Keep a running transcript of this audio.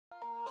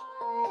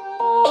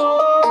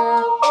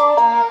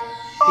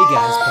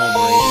guys,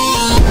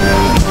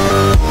 Palmer.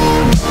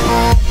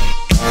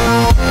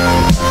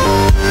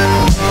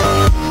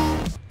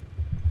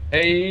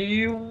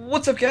 Hey,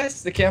 what's up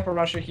guys? The Camper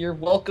Rusher here.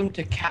 Welcome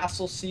to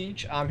Castle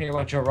Siege. I'm here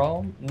with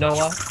Jerome,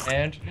 Noah,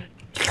 and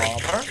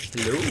Palmer.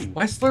 Hello.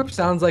 My slurp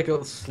sounds like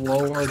a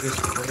slower, just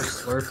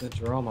first slurp than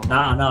Jerome.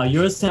 Nah,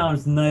 yours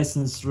sounds nice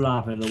and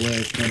sloppy the way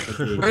it's meant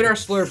to be. Rate our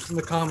slurps in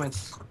the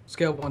comments.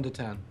 Scale 1 to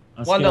 10.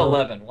 1 to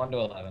 11. 1 to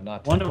 11,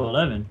 not 10. 1 to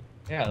 11.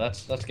 Yeah,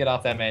 let's get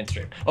off that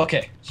mainstream.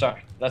 Okay,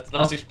 sorry.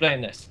 Let's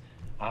explain this.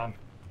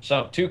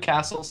 So 2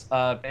 castles.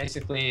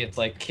 Basically, it's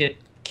like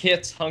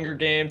kits, Hunger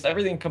Games,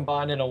 everything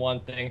combined into one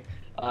thing.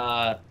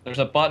 There's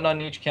a button on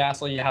each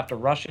castle. You have to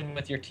rush in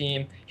with your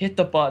team, hit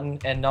the button,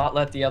 and not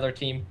let the other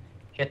team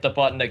hit the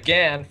button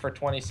again for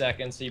 20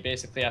 seconds. So you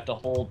basically have to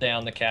hold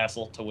down the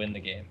castle to win the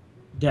game.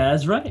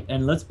 That's right.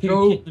 And let's pick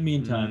a kit in the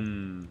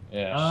meantime.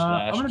 Yeah.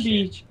 I'm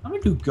gonna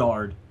do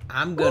guard.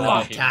 I'm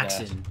gonna be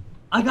Jackson. taxing.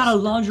 I got a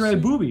lingerie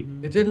booby.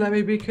 It didn't let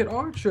me be Kid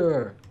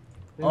Archer.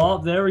 Oh,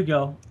 there we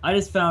go. I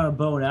just found a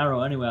bow and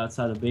arrow anyway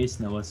outside the base,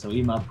 Noah. So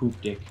eat my poop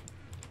dick.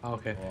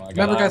 Okay. Oh,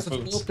 Remember, guys,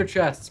 let's blow up their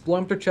chests.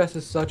 Blowing up their chests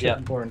is such an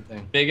important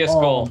thing. Biggest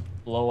goal: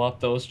 blow up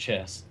those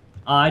chests.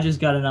 I just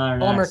got an iron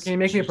Palmer, axe. can you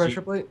make me a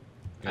pressure plate?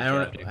 I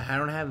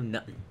don't have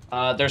nothing.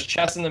 There's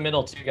chests in the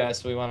middle too, guys.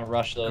 So we want to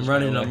rush those. I'm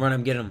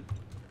running, get them.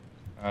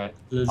 All right.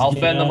 Let's I'll get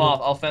fend them at off.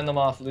 it. I'll fend them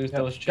off. Lose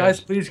those chests. Guys,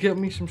 please give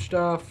me some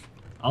stuff.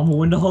 I'm gonna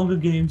win the Hunger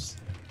Games.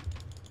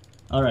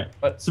 All right.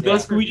 But, So yeah.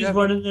 basically, we just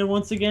run in there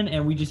once again,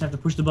 and we just have to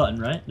push the button,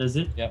 right? That's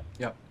it.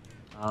 Yep.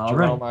 All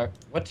right. Jerome,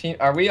 what team?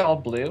 Are we all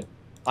blue?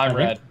 I'm I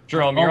red. think-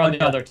 Jerome, Oh you're my on the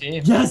God. other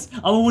team. Yes,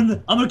 I'm gonna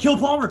win. I'm gonna kill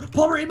Palmer.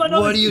 Palmer, eat my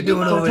nuggets. What are you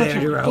doing over there,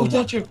 Jerome? Don't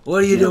touch him.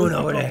 What are you doing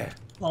over there?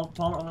 Palmer,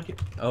 I'm gonna kill.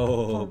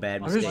 Oh, bad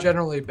I'm just mistake.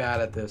 generally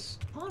bad at this.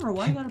 Palmer,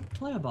 why you gotta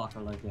play a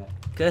blocker like that?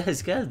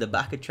 Cause the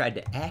baka tried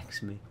to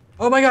axe me.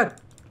 Oh my god!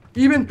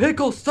 Even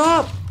Pickle,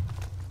 stop!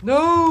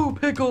 No,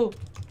 Pickle!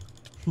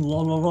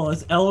 Lol,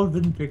 it's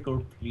Elvin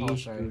Pickle, please. Oh,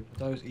 sorry. I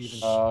thought it was Even.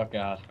 Oh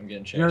god, I'm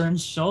getting chased. You're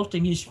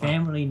insulting his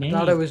family I name.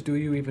 thought it was Do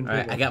You Even All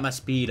right, Pickle. I got my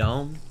speed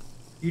on.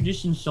 You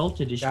just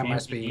insulted his Got family my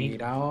speed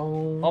name.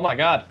 on. Oh my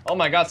god. Oh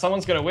my god.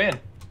 Someone's gonna win.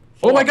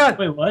 Oh my god!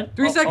 Wait, what?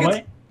 3 seconds!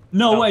 wait.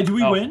 No, wait, do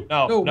we win?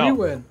 No, No, we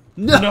win.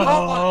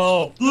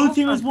 No. Blue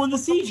team has won the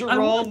siege. I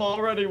Jerome won.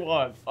 already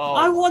won. Oh.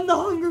 I won the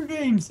Hunger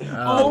Games.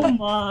 Oh. Oh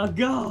my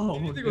god.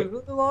 It was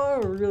really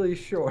long or really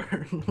short?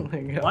 Oh my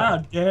god.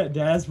 Wow,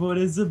 that's what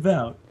it's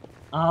about.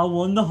 I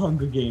won the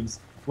Hunger Games.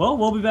 Well,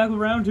 we'll be back with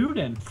round 2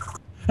 then.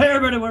 Hey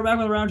everybody, we're back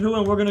with round 2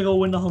 and we're gonna go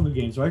win the Hunger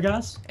Games, right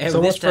guys? And So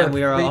this what's for time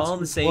we are three, all on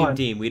two, the same one?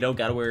 team. We don't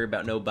gotta worry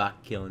about no baka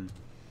killing.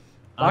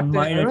 I don't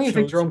have even think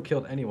chosen- Jerome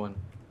killed anyone.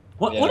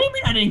 What do you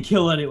mean I didn't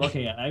kill anyone?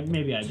 Okay, yeah,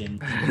 maybe I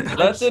didn't.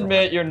 Let's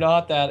admit you're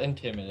not that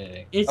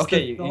intimidating. It's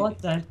okay. the thought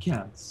that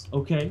counts,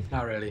 okay?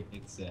 Not really.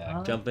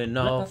 Exactly. Jumping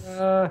off.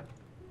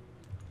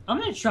 I'm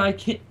gonna try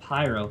Kit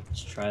Pyro.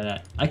 Let's try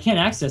that. I can't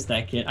access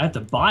that kit. I have to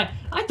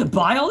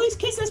buy all these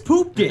kits. That's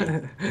poop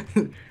kit.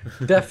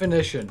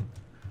 Definition.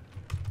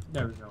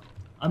 There we go.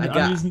 I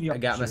I'm using the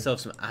got option. myself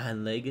some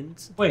iron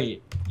leggings.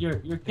 Wait, you're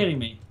kidding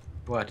me.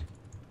 What?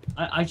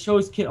 I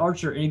chose Kit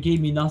Archer and it gave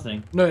me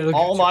nothing. No, it'll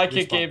All give it my to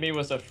you kit when you gave me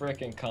was a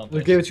freaking respawn. compass.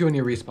 We'll give it to you when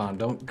you respawn.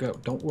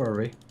 Don't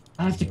worry.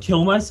 I have to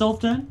kill myself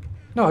then?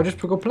 No, just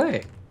go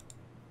play.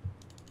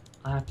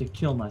 I have to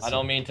kill myself. I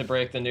don't mean to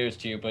break the news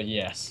to you, but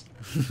yes.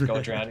 Go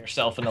drown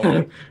yourself in the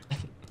lake.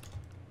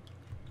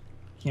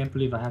 Can't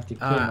believe I have to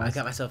kill myself. I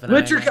got myself an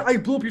Richard, iron. I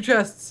blew up your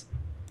chests.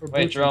 Or Wait,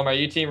 blue Jerome, are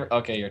you team?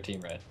 Okay, you're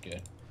team red.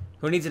 Good.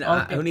 Who needs an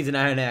Okay. Who needs an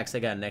iron axe? I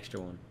got an extra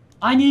one.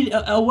 I need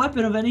a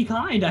weapon of any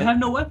kind. I have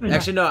no weapon.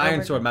 Actually, no,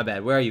 iron sword. My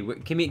bad. Where are you?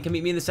 Can meet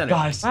me in the center.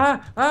 Guys,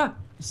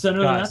 Center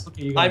of guys, that?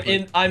 Okay, you got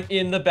it. I'm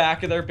in the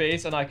back of their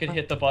base and I can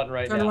hit the button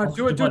right now.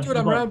 Do it.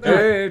 I'm around Hey,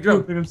 there. hey,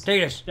 Joe, Take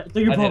take this. Take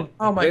your I Palmer. did.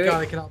 Oh my Wait, god,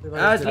 wait. I cannot believe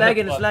Ah, it's this.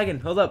 lagging. It's lagging.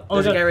 Hold up. Oh,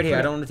 There's a God. guy right here.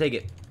 I don't want to take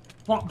it.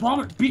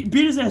 Palmer, beat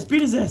his ass.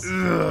 Beat his ass.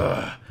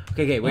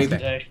 Okay, way back.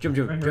 Okay. Jump.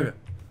 Right here.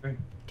 Right.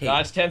 Take it.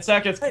 Guys, 10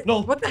 seconds. Hey,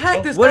 No. what the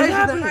heck? This What guy's is in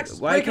happening? the axe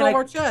Why breaking can all I-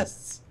 our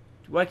chests.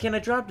 Why can't I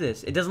drop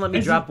this? It doesn't let me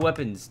Is drop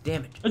weapons.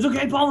 Damn it. It's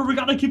okay, Palmer. We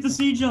gotta keep the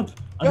siege up.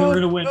 I think we're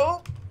gonna win.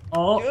 No.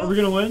 Oh, are we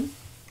gonna win?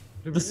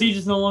 The siege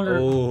is no longer.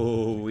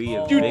 Oh, we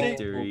have Dude,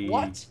 victory.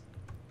 what?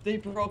 They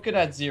broke it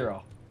at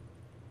 0.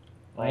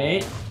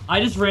 Wait, I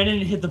just ran in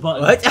and hit the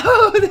button. What?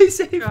 Oh, they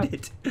saved Yeah.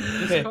 it.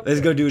 Okay. Let's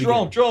go do it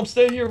again. Jerome,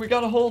 stay here. We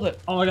gotta hold it.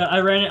 Oh my god, I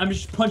ran in. I'm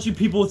just punching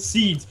people with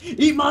seeds.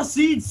 Eat my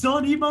seeds,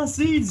 son. Eat my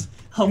seeds.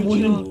 I'm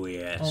winning. Oh,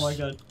 yes. Oh my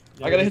god.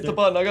 I gotta hit the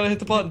button. I gotta hit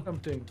the button.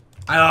 Something.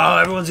 Oh,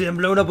 everyone's getting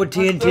blown up with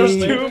There's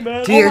TNT. 2,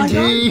 man.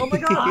 TNT. Oh my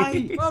god!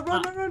 I-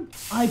 Run!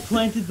 I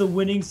planted the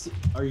winning.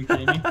 Are you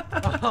kidding me? Oh,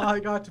 I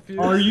got defused.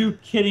 Are you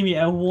kidding me?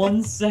 At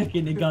 1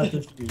 second, it got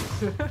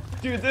defused.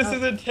 Dude, this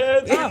is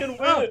intense. We can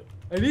win it.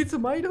 I need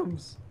some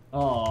items.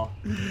 Oh.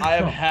 I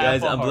have half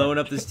Guys, a I'm heart. blowing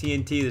up this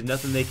TNT. There's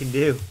nothing they can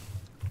do.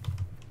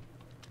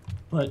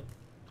 But,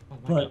 Oh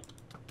my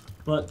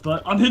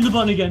but, I'm hitting the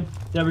button again.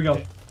 There we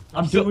go.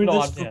 I'm still- doing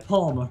no, this I'm for dead.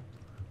 Palmer.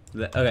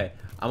 Okay,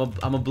 I'm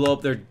gonna blow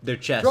up their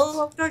chests.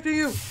 Bro, I'm protecting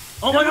you.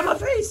 Oh my god, my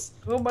face!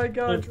 Oh my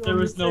god. There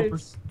was no.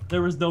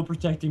 There was no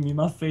protecting me.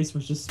 My face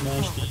was just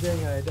smashed Oh, in. dang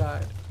it, I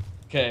died.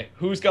 Okay,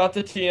 who's got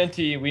the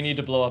TNT? We need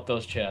to blow up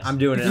those chests. I'm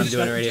doing it. I'm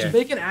doing it right Just here.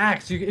 make an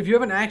axe. If you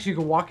have an axe, you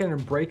can walk in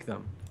and break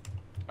them.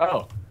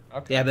 Oh,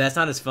 okay. Yeah, but that's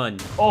not as fun.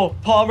 Oh,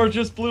 Palmer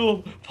just blew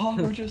him.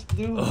 Palmer just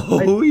blew him.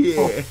 Oh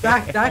yeah.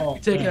 That Oh, can be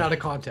taken man. out of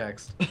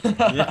context.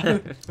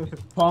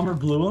 Palmer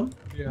blew him.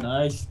 Yeah.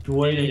 Nice.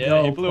 Way to Yeah,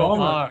 go, he blew him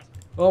Palmer. hard.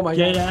 Oh my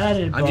Get god. at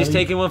it, I'm just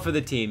buddy. taking one for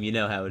the team. You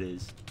know how it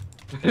is.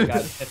 Okay,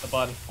 guys, hit the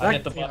button. I That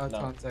hit the can be out button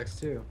of now. context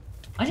too.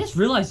 I just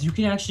realized you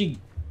can actually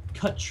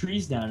cut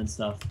trees down and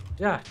stuff.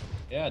 Yeah.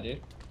 Yeah,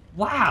 dude.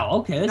 Wow.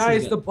 Okay. This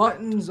Guys, is the good.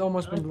 button's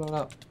almost been blown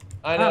up.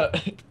 I know.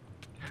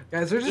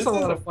 Guys, there's This just a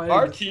is lot of fighting.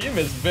 our team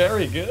is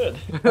very good.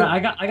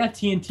 Alright, I got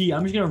TNT.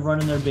 I'm just gonna run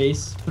in their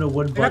base, put a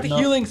wooden I got button the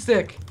up. healing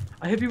stick.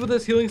 I hit people with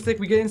this healing stick.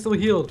 We get instantly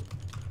healed.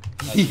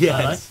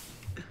 Yes.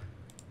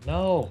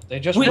 No, they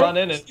just Wait, run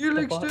in and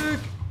Healing stick.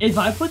 If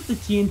I put the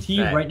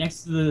TNT Right. right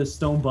next to the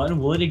stone button,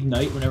 will it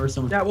ignite whenever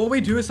someone? Yeah, what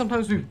we do is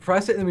sometimes we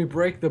press it and we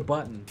break the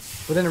button,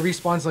 but then it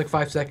respawns in like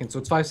 5 seconds. So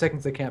it's 5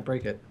 seconds they can't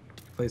break it.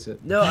 Place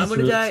it. No, I'm That's gonna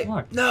really die.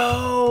 smart.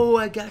 No,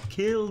 I got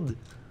killed.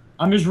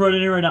 I'm just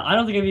running in right now. I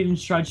don't think I've even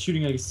tried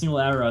shooting like a single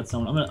arrow at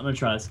someone. I'm gonna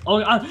try this.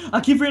 Oh,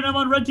 I keep forgetting I'm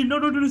on red team. No,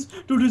 don't do this.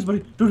 Don't do this, buddy.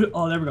 Don't do it.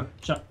 Oh, there we go.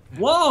 Shut.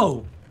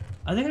 Whoa!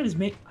 I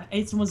think I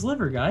ate someone's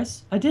liver,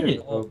 guys. I did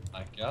it. Oh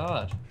my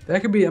god.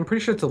 That could be. I'm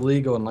pretty sure it's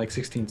illegal in like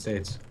 16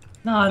 states.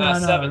 No, no, no,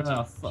 17.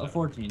 no.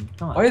 14.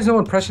 Come on. Why is no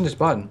one pressing this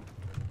button?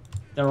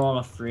 They're all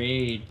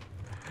afraid.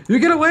 You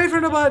get away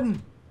from the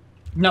button.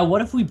 Now,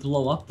 what if we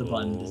blow up the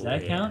button? Does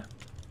that yeah. count?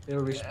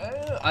 It'll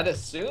respawn. I'd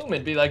assume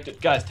it'd be like,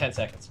 guys, 10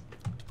 seconds.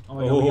 Oh,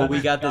 my God, Oh, we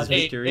got this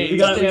Eight, victory. eight, We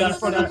got it, stand we got in it.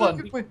 front of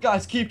the button.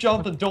 Guys, keep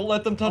jumping. Don't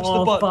let them touch the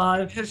Oh, button.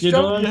 5. Yes, You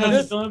don't jump. touch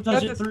Yes. it. Don't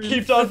touch it. Yes. 3.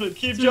 Keep jumping.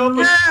 Keep 2.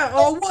 jumping. Yeah.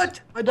 Oh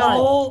what? I died.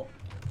 Oh,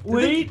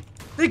 wait.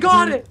 They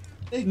got it.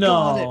 They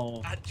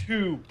No. got it at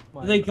 2.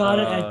 They got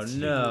it Oh, at 2.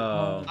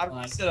 no. I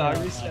my reset it. I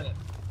God. reset it.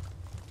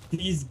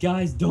 These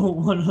guys don't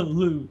want to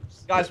lose.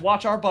 Guys,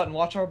 watch our button.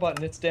 Watch our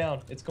button. It's down.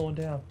 It's going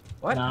down.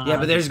 What? Nah, Yeah,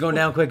 but they're just going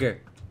down quicker.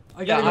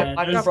 I gotta Yeah, get. yeah,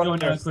 I they're just got going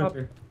down stop.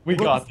 quicker. We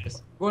got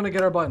this. We're gonna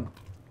get our button.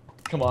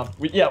 Come on.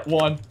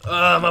 One.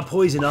 My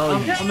poison all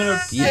I'm you. gonna.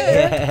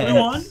 Yeah. We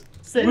won.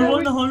 We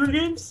won the Hunger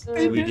Games.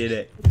 We did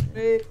it.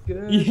 Hey,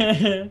 good.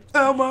 Yeah.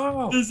 Come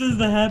on. This is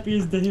the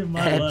happiest day of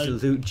my life.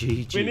 Absolute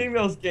GG. Winning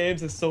those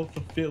games is so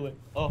fulfilling.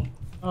 Oh.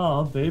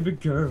 Oh, baby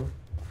girl.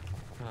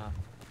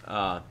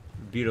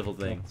 Beautiful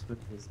thing.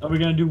 Are we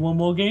gonna do one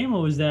more game,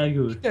 or was that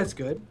good? That's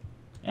good.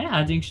 Yeah,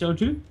 I think so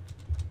too.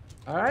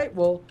 All right.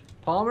 Well,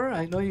 Palmer,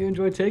 I know you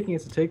enjoyed taking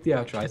it, so take the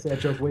outro. I said that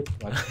joke way too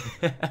much.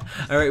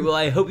 All right, well,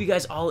 I hope you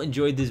guys all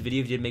enjoyed this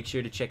video. If you did, make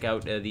sure to check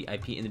out the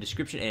IP in the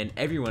description and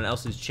everyone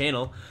else's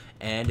channel.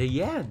 And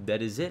yeah,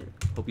 that is it.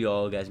 Hope you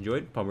all guys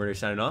enjoyed. Palmer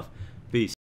signing off. Peace.